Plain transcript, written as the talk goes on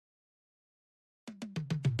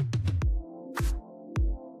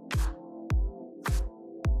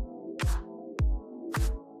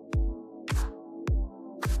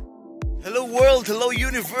Hello world, hello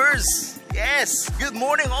universe. Yes, good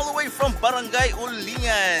morning all the way from Barangay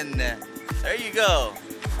Ulingan. There you go.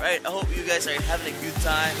 Right, I hope you guys are having a good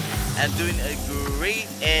time and doing a great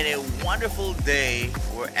and a wonderful day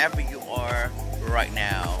wherever you are right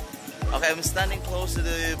now. Okay, I'm standing close to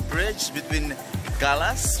the bridge between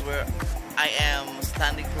Galas, where I am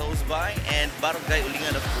standing close by, and Barangay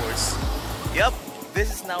Ulingan, of course. Yep,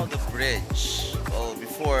 this is now the bridge. Well,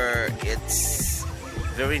 before it's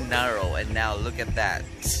very narrow, and now look at that.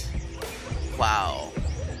 Wow.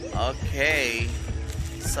 Okay,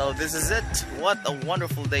 so this is it. What a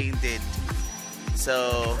wonderful day indeed.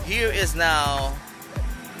 So here is now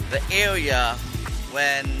the area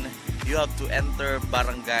when you have to enter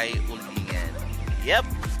Barangay Ulingan. Yep,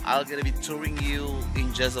 I'm gonna be touring you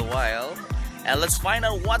in just a while, and let's find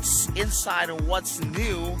out what's inside and what's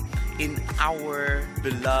new in our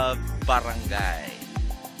beloved barangay.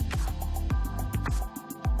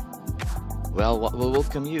 Well, what will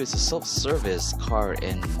welcome you is a self-service car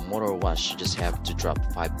and motor wash. You just have to drop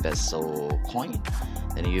 5 peso coin,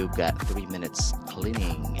 then you got 3 minutes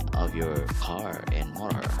cleaning of your car and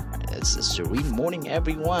motor. It's a serene morning,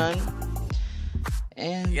 everyone.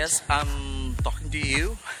 And yes, I'm talking to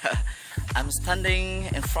you. I'm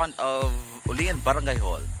standing in front of Ulingan Barangay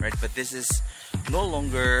Hall, right? But this is no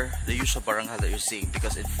longer the usual barangay that you're seeing,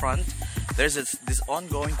 because in front there's this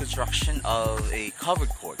ongoing construction of a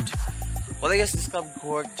covered court. Well, I guess this covered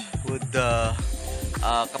court would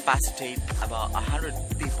capacitate about 100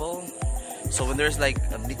 people. So when there's like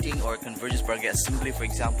a meeting or a convergence barangay assembly, for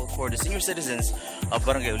example, for the senior citizens of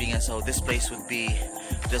Barangay Ulingan, so this place would be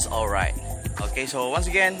just alright. Okay, so once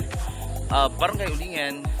again, Barangay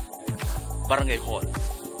Ulingan, Barangay Hall.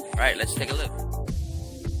 Alright, let's take a look.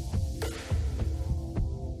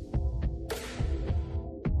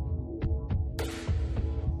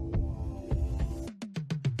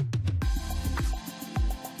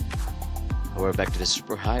 we're back to the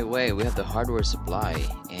super highway. We have the hardware supply,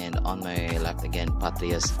 and on my left again,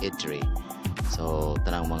 Patria's Eatery. So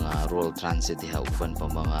tanang mga rural transit diha, uban pa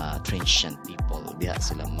mga transient people diha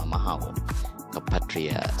sila mamahaw ka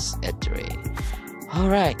Patria's Eatery.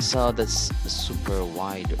 Alright, so that's a super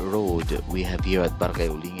wide road we have here at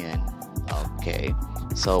Barangay Ulingan. Okay,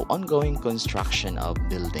 so ongoing construction of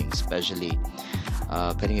buildings, especially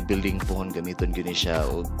kaning building pohon gamiton gani siya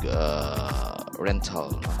og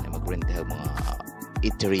rental, no? Mag-rent mga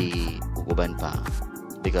eatery uban pa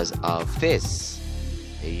because of this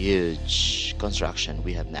huge construction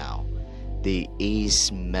we have now, the Ace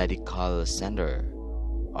Medical Center.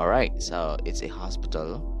 Alright, so it's a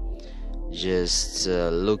hospital just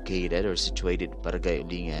located or situated Barangay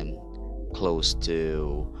Ulingan, close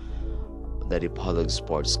to the Republic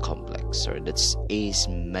Sports Complex, or that's Ace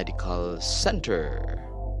Medical Center.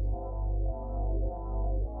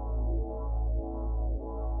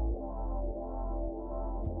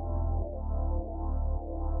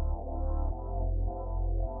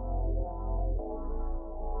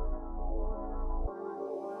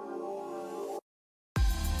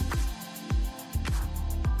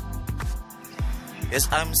 Yes,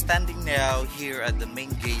 I'm standing now here at the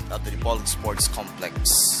main gate of the Republic Sports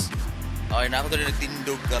Complex. Okay, na ako doon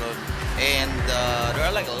nagtindog karon, and there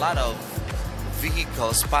are like a lot of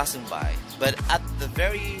vehicles passing by. But at the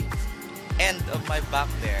very end of my back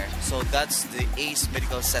there, so that's the Ace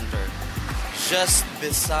Medical Center, just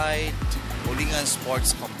beside Ulingan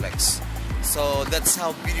Sports Complex. So that's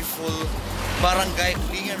how beautiful Barangay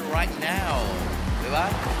Ulingan right now, diba?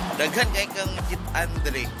 Daghan kay kang kitaan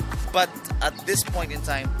dali. But at this point in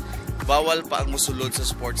time, bawal pa ang musulod sa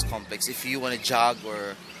sports complex. If you want to jog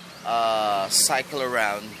or cycle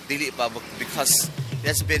around, dili pa, because it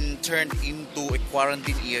has been turned into a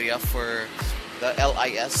quarantine area for the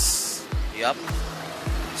LIS. Yup.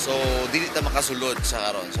 So dili ta makasulod sa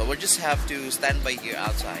karon. So we just have to stand by here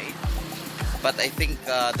outside. But I think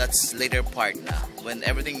that's later part na, when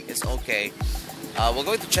everything is okay. We're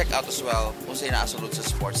going to check out as well kung saan naasulod sa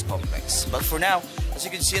sports complex. But for now, as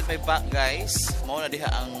you can see at my back, guys, mao na diha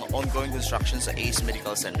ang ongoing construction sa Ace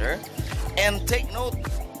Medical Center. And take note,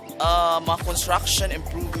 mga construction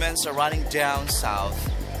improvements are running down south,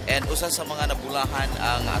 and usa sa mga nabulahan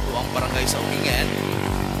ang atuang barangay sa Ulingan.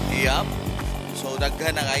 Yup. So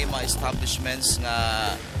daghan na kay mga establishments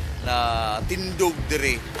na tindog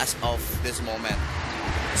diri as of this moment.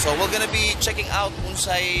 So we're gonna be checking out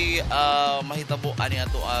unsay mahitabo ani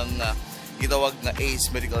ato ang gitawag na Ace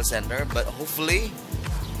Medical Center, but hopefully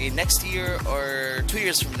in next year or 2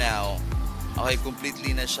 years from now, okay,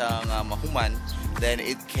 completely na siyang mahuman, then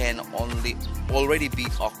it can already be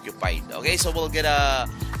occupied. Okay, so we're gonna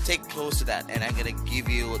take close to that, and I'm gonna give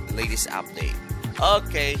you the latest update.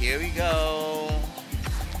 Okay, here we go.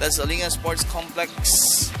 That's Olingan Sports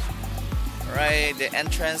Complex. Right, the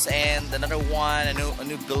entrance and another one, a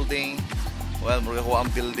new building. Well, mura ko ang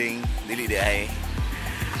building, dili di ay.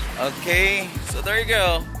 Okay, so there you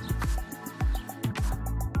go.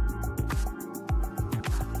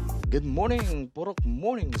 Good morning, Purok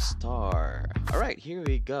Morning Star. Alright, here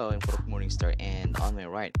we go in Purok Morning Star, and on my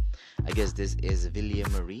right, I guess this is Villa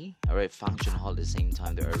Marie. Alright, function hall at the same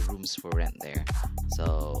time. There are rooms for rent there.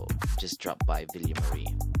 So just drop by Villa Marie.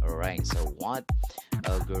 Alright, so what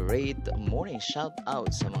a great morning. Shout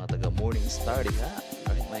out sa mga taga Morning Star diha.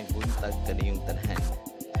 Alright, may buntag kaniyong tanan.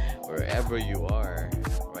 Wherever you are.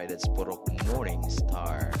 Alright, that's Purok Morning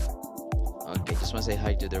Star. Okay, just want to say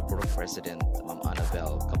hi to their Purok President, Ma'am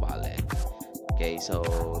Annabelle Cabale. Okay, so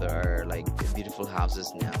there are like beautiful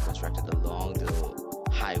houses now constructed along the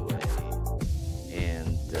highway,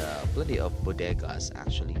 and plenty of bodegas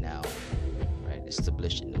actually now, right,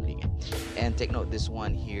 established in Olingan. And take note, this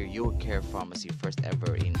one here, Your Care Pharmacy, first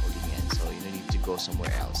ever in Olingan, so you don't need to go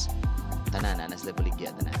somewhere else. Tanana, nasa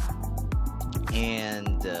Baligya, tanan.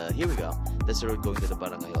 And here we go. That's the road going to the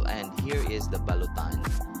Barangay Hall, and here is the Balutan.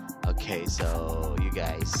 Okay, so you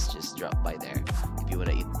guys just drop by there if you want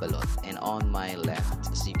to eat balot. And on my left,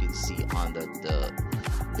 as you can see on the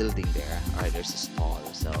building there, alright, there's a stall.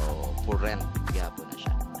 So for rent, po na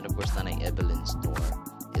siya. And of course, Nanay Evelyn's store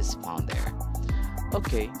is found there.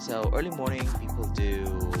 Okay, so early morning, people do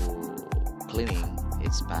cleaning.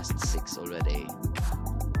 It's past 6 already.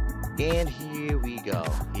 And here we go.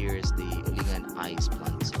 Here's the Olingan ice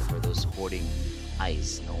plant. So for those hoarding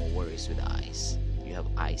ice, no worries with the ice. You have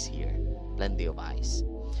ice here, plenty of ice.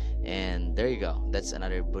 And there you go, that's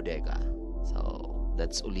another bodega. So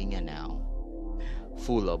that's Olingan now,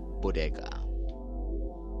 full of bodega.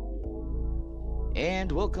 And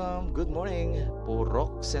welcome, good morning,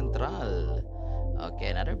 Purok Central. Okay,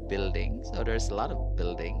 another building. So there's a lot of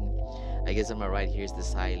building. I guess on my right here's the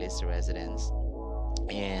Silas residence,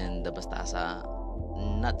 and the Bastasa,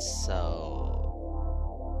 not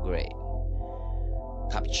so great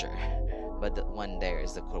capture. But the one there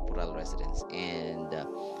is the corporal residence, and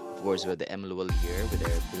of course we have the Emmanuel here with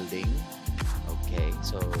their building. Okay,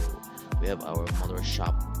 so we have our motor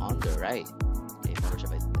shop on the right. Okay, motor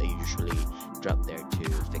shop, I usually drop there to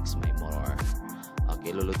fix my motor. Okay,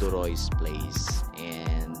 Lolo Duroy's place,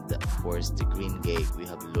 and of course the Green Gate. We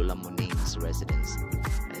have Lola Moning's residence.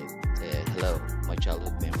 Hello, my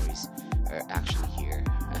childhood memories are actually here.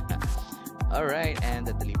 All right, and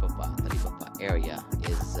the Talipapa area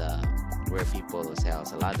is where people sell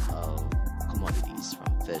a lot of commodities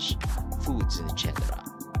from fish, foods, and etc.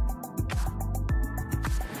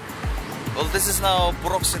 Well, this is now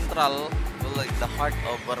Purok Central, well, like the heart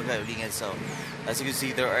of Barangay Olingan. So as you can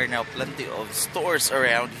see, there are now plenty of stores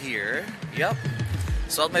around here. Yep.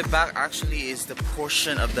 So at my back actually is the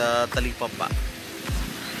portion of the Talipapa.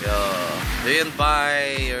 You can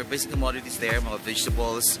buy your basic commodities there, mga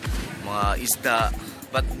vegetables, mga isda.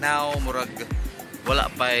 But now, murag wala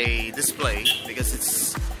by display because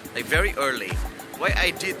it's like very early. Why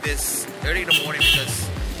I did this early in the morning, because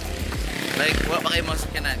like wala pa kayo mga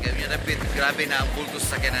sakyanan, kaya rapid, grabe na ang bultos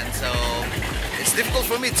sa sakyanan, so it's difficult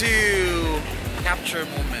for me to capture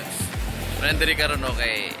moments. Renderi ka rin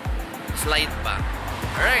kay slide pa.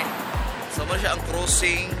 Alright, so mo siya ang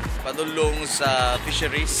crossing padulong sa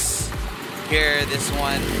fisheries. Here, this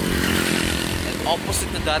one, and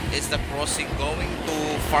opposite to that is the crossing going to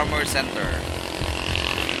Farmer Center.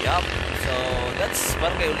 Yup, so that's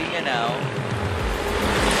Barangay Olingan now.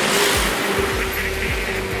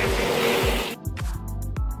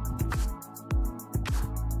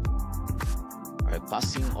 Alright,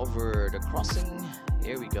 passing over the crossing.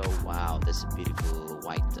 Here we go. Wow, this beautiful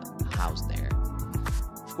white house there.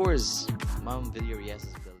 Of course, Ma'am Villarias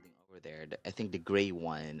is building over there. I think the gray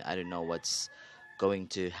one, I don't know what's going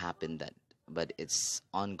to happen that, but it's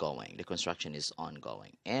ongoing. The construction is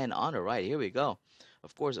ongoing. And on the right, here we go.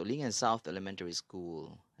 Of course, Olingan South Elementary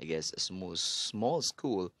School, I guess a small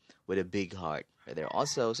school with a big heart. They're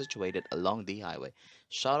also situated along the highway.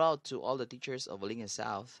 Shout out to all the teachers of Olingan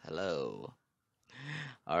South. Hello.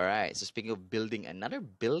 Alright, so speaking of building, another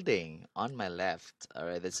building on my left.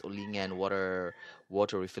 Alright, that's Olingan water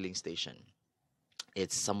refilling station.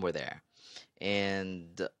 It's somewhere there.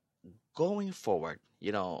 And going forward,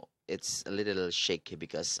 you know, it's a little shaky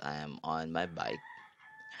because I'm on my bike.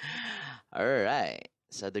 Alright,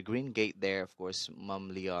 so the green gate there, of course,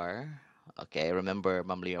 Ma'am Liar. Okay, I remember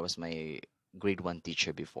Ma'am Liar was my grade 1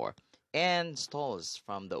 teacher before. And stalls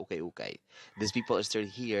from the Ukay Ukay. These people are still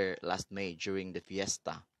here last May during the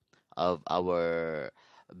fiesta of our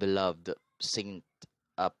beloved saint,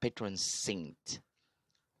 patron saint,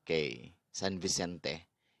 Okay, San Vicente,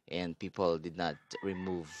 and people did not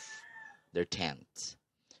remove their tents.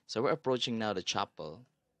 So we're approaching now the chapel.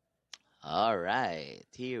 All right,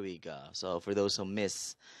 here we go. So for those who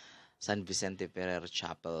miss San Vicente Ferrer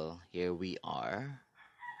Chapel, here we are.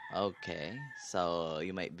 Okay, so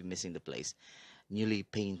you might be missing the place. Newly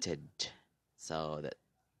painted, so that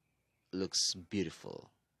looks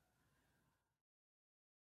beautiful.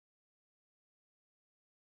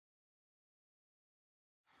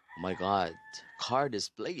 Oh my God, car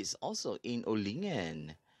displays also in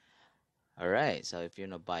Olingan. All right, so if you're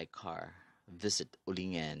gonna buy a car, visit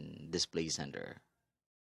Olingan Display Center.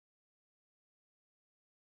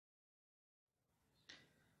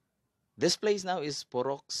 This place now is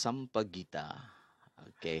Purok Sampaguita.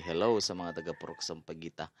 Okay, hello sa mga taga Purok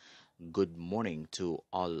Sampaguita. Good morning to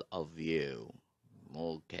all of you.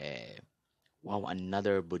 Okay. Wow,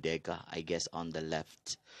 another bodega, I guess, on the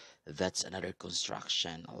left. That's another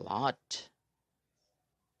construction. A lot.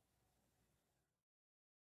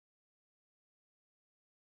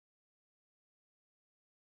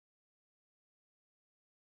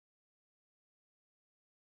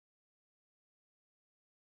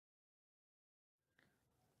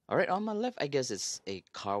 All right, on my left, I guess it's a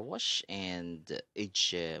car wash and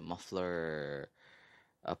each muffler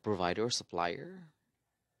provider or supplier.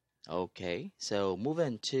 Okay, so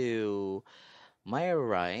moving to my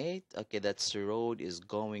right. Okay, that's the road is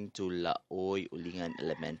going to Laoy Ulingan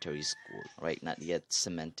Elementary School. Right, not yet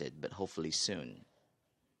cemented, but hopefully soon.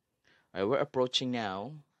 All right, we're approaching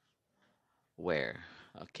now. Where?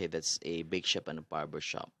 Okay, that's a bake shop and a barber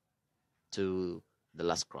shop to the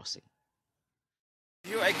last crossing.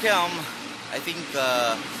 Here I come. I think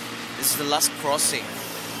this is the last crossing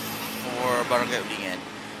for Barangay Ulingan.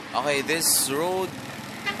 Okay, this road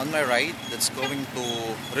on my right, that's going to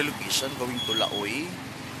relocation, going to Laoy.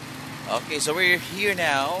 Okay, so we're here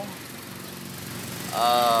now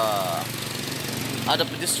at the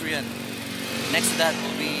pedestrian. Next to that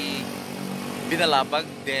will be Binalabag,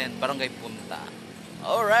 then Barangay Punta.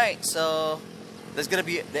 Alright, so that's gonna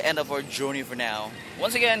be the end of our journey for now.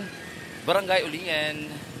 Once again, Barangay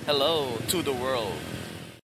Ulingan, hello to the world.